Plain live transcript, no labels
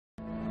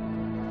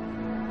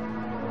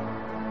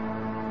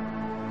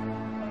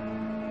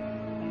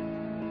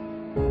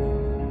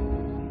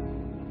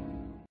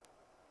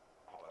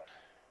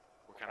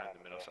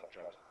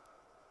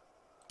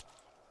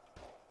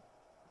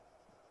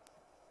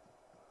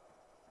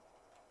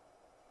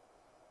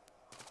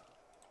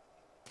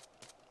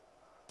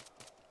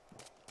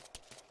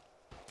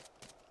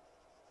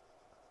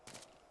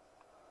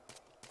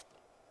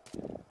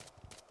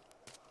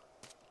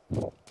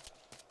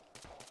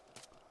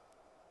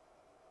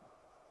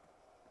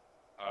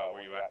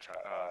where you at,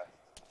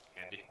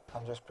 Andy?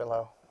 I'm just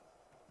below.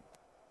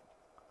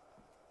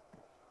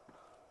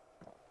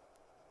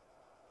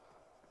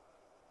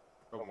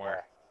 From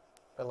where?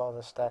 Below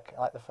the stack,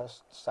 like the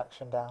first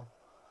section down.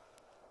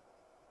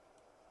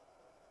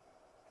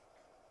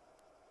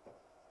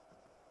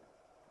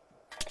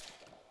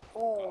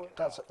 Oh,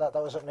 that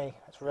wasn't me.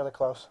 It's really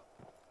close.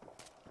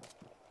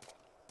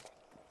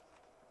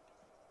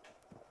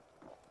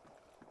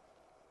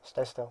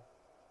 Stay still.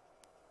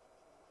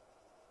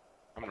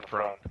 I'm gonna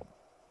prone.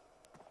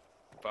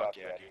 Fuck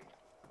yeah, dude.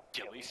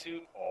 Ghillie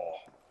suit? Oh.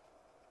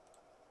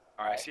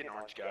 Alright, I see an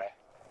orange guy.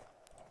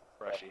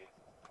 Freshy.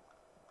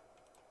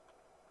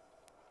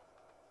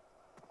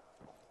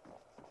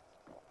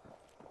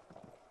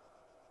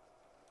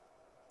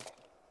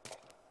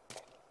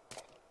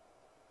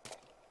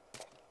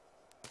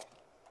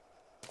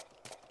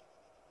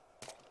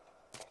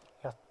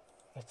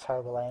 You're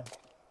terrible aim.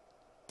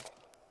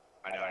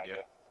 I know, idea.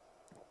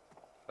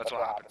 That's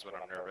what happens when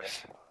I'm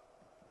nervous.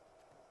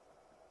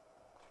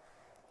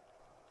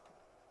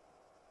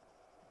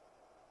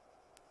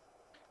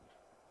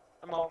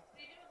 I'm home.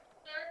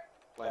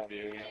 Playing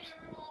video games.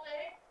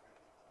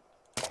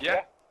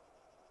 Yeah.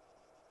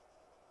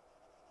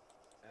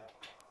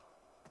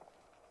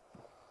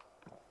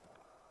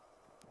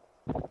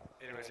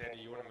 Anyways,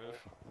 Andy, you want to move?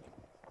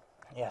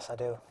 Yes, I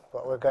do.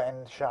 But we're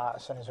getting shot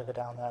as soon as we go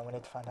down there. We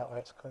need to find out where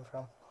it's coming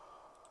from.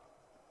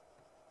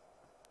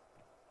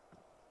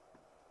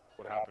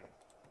 What happened?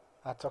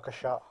 I took a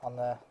shot on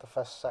the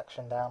first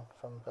section down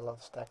from below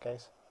the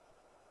staircase.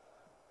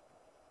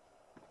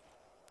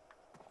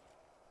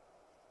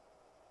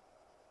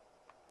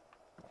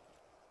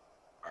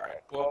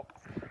 Alright, well.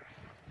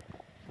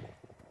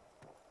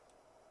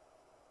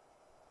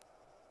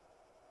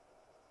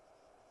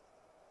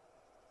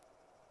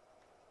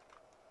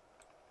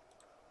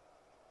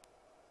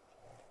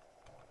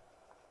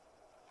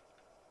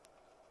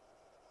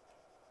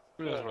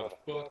 Who knows where the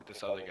fuck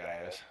this other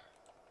guy is?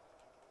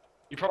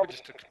 You probably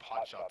just took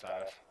pot shots at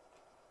us.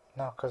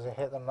 No, because it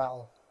hit the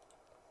metal.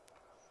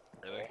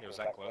 Really? It was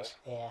that close?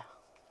 Yeah.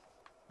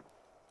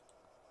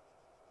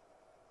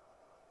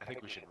 I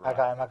think we should run. I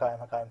got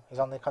him. He's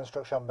on the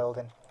construction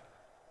building.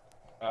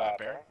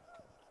 Baron?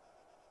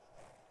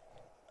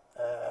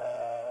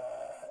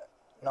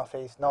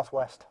 Northeast,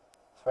 northwest.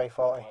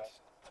 340.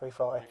 West.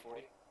 340.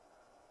 340?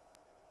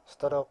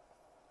 Stood up.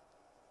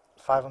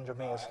 500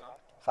 meters.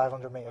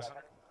 500 meters.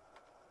 500?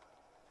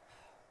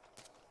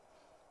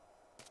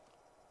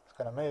 It's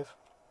gonna move.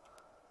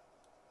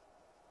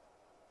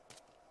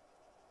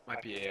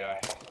 Might be AI.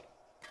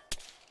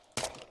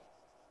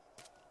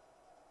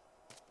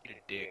 Eat a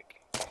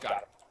dick. Got him.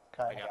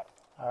 I Okay. got him.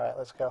 Alright,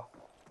 let's go.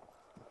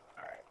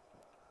 Alright.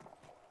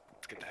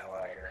 Let's get the hell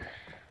out of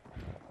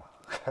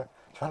here.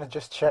 Trying to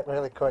just check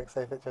really quick, see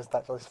if it just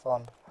actually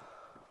spawned.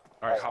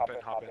 Alright, hop in,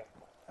 hop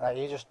in.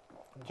 You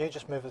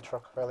just move the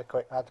truck really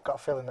quick. I've got a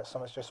feeling that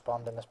something's just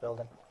spawned in this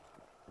building.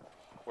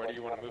 Where do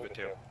you want to move it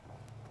to?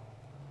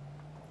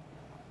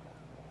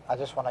 I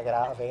just want to get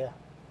out of here.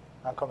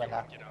 I'm coming You now.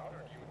 want to get out,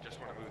 or do you just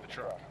want to move the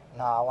truck?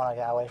 No, I want to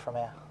get away from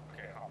here.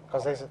 Okay, hop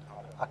Because in, these,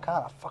 hop in. I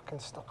can't. I'm fucking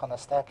stuck on the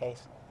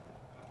staircase.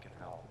 Fucking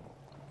hell.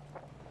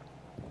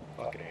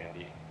 Fucking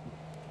Andy.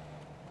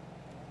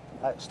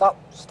 Stop!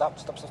 Stop!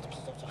 No,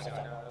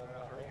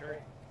 hurry, hurry.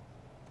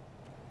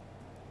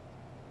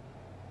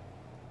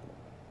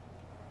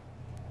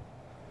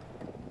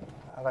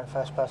 I'm going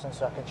first person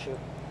so I can shoot.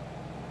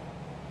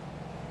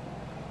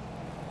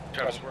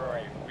 Travis, where are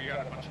you? We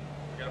got a bunch of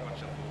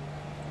loot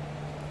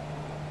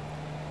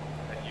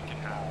that you can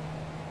have.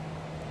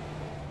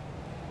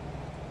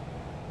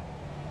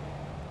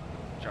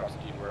 Travis,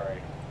 dude, where are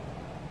you?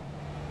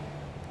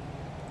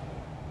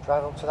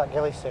 Drive up to that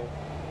ghillie suit.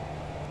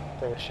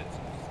 Dude. Shit's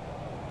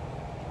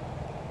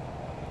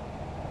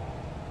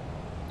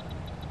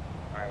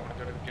Alright, wanna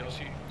go to the kill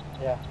sheet?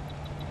 Yeah.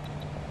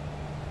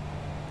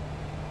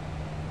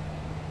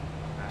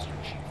 Master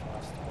Chief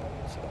wants to go.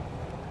 So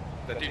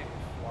that dude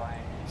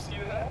flying. You see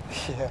that?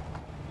 Yeah. Did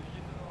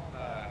you get it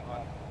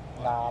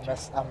on Nah,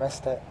 YouTube? I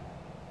missed it.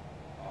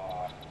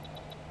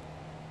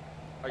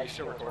 Are you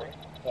still recording?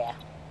 Yeah.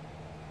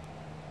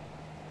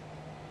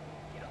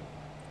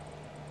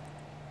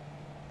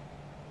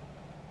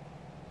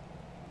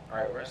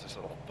 Alright, where's this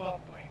little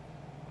fuck boy?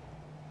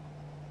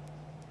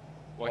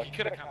 Well, he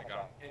could have kind of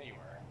gone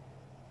anywhere.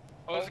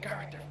 Oh, there's a guy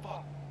right there.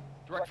 Fuck.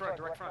 Direct front,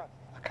 direct front.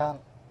 I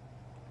can't.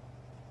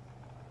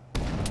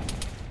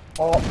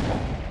 Oh!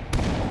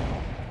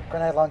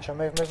 Grenade launcher,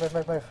 move.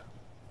 Well,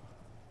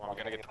 I'm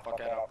gonna get the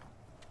fuck out.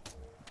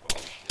 Oh,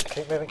 shit.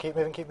 Keep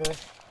moving.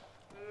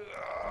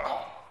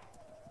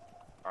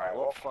 Alright,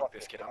 well, fuck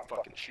this kid. I'm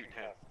fucking shooting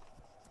him.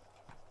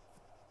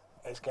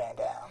 He's getting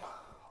down.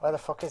 Where the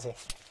fuck is he?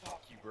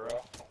 Fuck you, bro.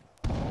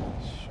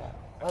 Shit.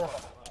 Where the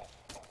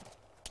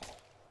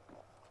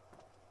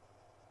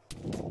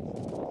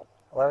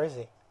Where is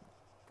he?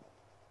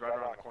 Right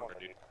around the corner,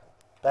 dude.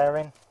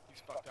 Bearing.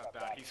 He's fucked up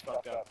bad. He's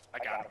fucked up. I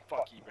got him.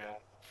 Fuck you, man.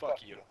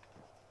 Fuck you.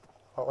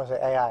 What was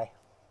it? AI.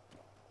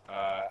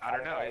 I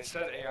don't know. It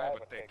says AI,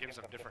 but it gives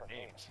them different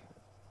names.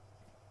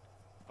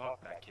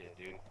 Fuck that kid,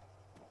 dude.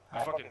 I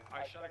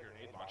Right. shot a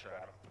grenade launcher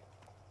at him.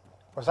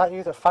 Was that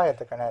you that fired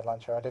the grenade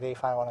launcher, or did he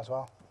fire one as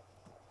well?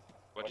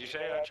 What'd you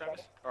say,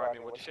 Travis? Or, I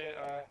mean, what'd you say,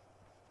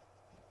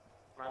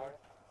 Myler?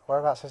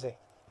 Whereabouts is he?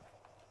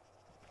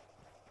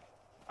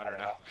 I don't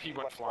know. He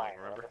went flying,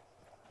 remember?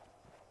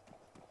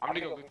 I'm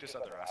gonna go loot this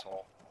other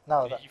asshole.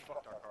 No, He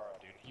fucked our car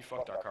up, dude. He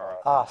fucked our car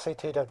up. Ah, I see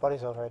 2 dead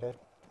bodies over here, dude.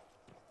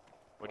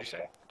 What'd you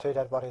say? 2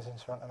 dead bodies in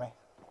front of me.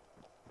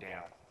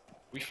 Damn.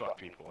 We fucked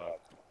people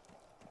up.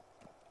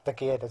 They're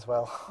geared as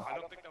well. I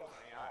don't think that was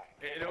an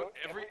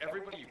AI.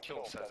 Everybody you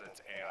killed says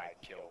it's AI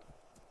killed.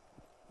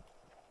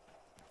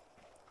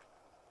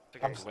 I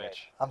think it's a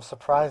glitch. I'm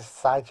surprised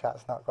side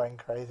chat's not going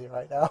crazy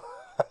right now.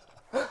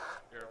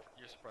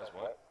 You're surprised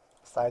what?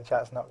 Side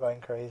chat's not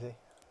going crazy.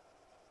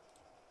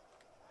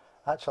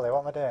 Actually,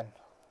 what am I doing?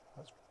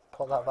 Let's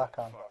put that back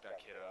on. Fuck that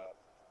kid up.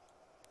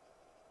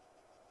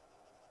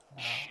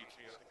 He shoots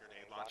me with a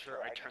grenade launcher.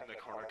 I turn the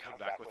corner, come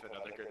back with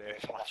another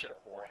grenade launcher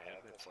for him.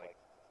 It's like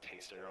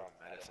taste their own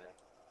medicine.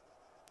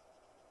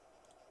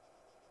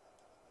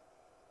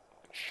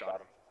 And shot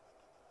him.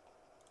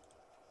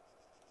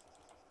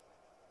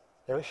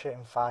 They were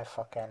shooting 5,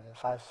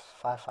 5,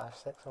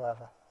 6 or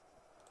whatever.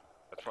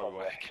 That's probably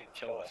why they can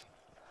kill us.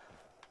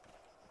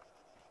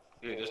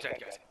 Dude, there's dead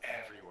guys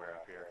everywhere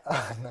up here.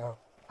 No.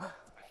 I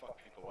fuck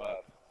people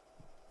up.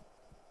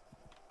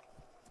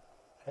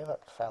 He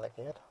looked fairly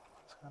good.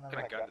 What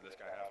kind of gun did this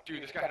guy have?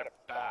 Dude, this guy had a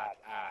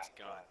bad-ass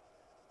gun.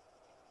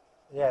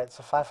 Yeah, it's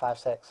a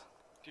 5.56.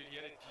 Dude, he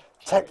had a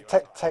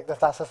Take this.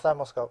 That's a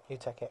thermal scope. You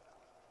take it.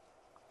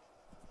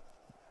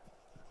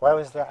 Where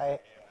was that? AMS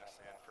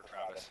for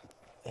Travis.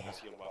 Yeah.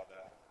 He'll love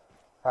that.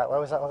 Right, where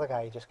was that other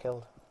guy you just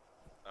killed?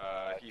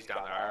 He's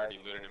down there. I already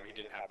looted him. He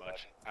didn't have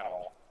much at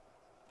all.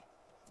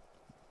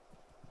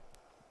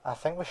 I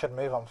think we should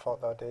move on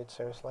foot though, dude.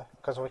 Seriously,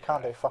 because we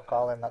can't do fuck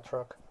all in that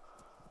truck.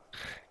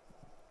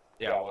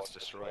 Yeah, well, it's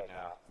destroyed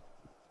now.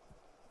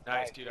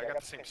 Nice, dude. I got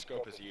the same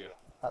scope as you.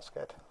 That's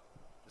good.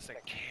 This thing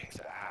kicks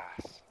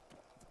ass.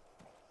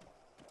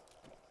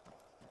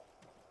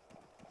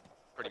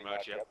 Pretty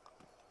much, yep.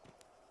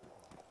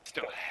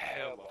 Still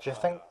hell of Do you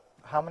think,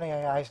 how many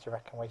AIs do you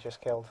reckon we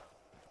just killed?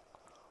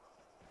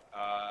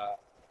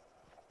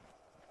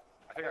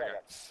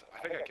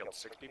 I think I killed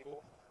 6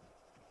 people.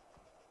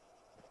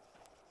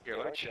 Here,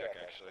 let me check,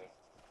 actually.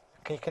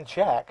 You can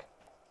check.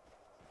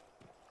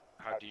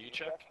 How do you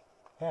check?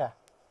 Yeah.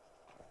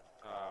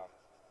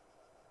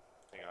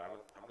 Hang on,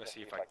 I'm gonna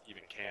see if I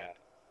even can.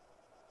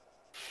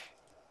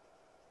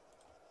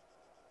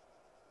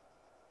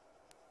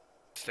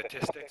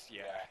 Statistics?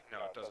 Yeah,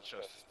 no, it doesn't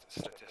show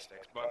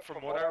statistics. But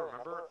from what I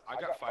remember, I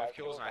got 5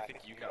 kills, and I think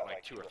you got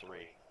like 2 or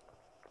 3.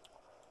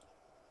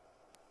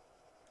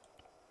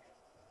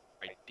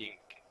 I think.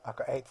 I've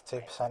got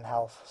 82%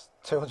 health,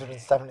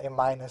 270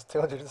 minus,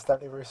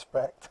 270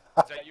 respect.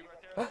 Is that you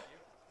right there? Is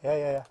that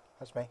you? Yeah,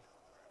 that's me.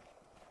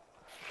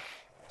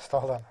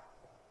 Stall then.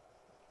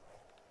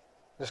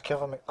 Just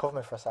cover me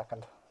for a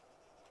second.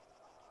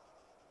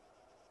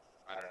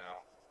 I don't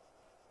know.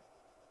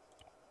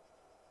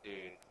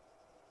 Dude.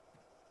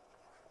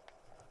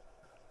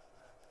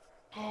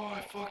 Oh,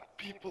 I fucked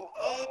people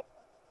up!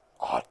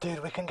 Oh,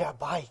 dude, we can get a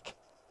bike.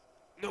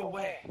 No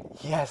way!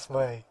 Yes,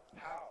 mate.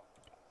 How?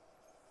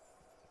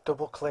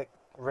 Double click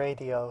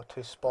radio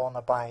to spawn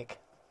a bike.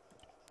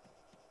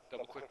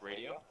 Double click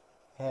radio?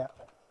 Yeah.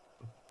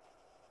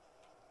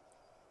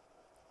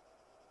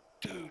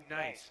 Dude,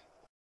 nice.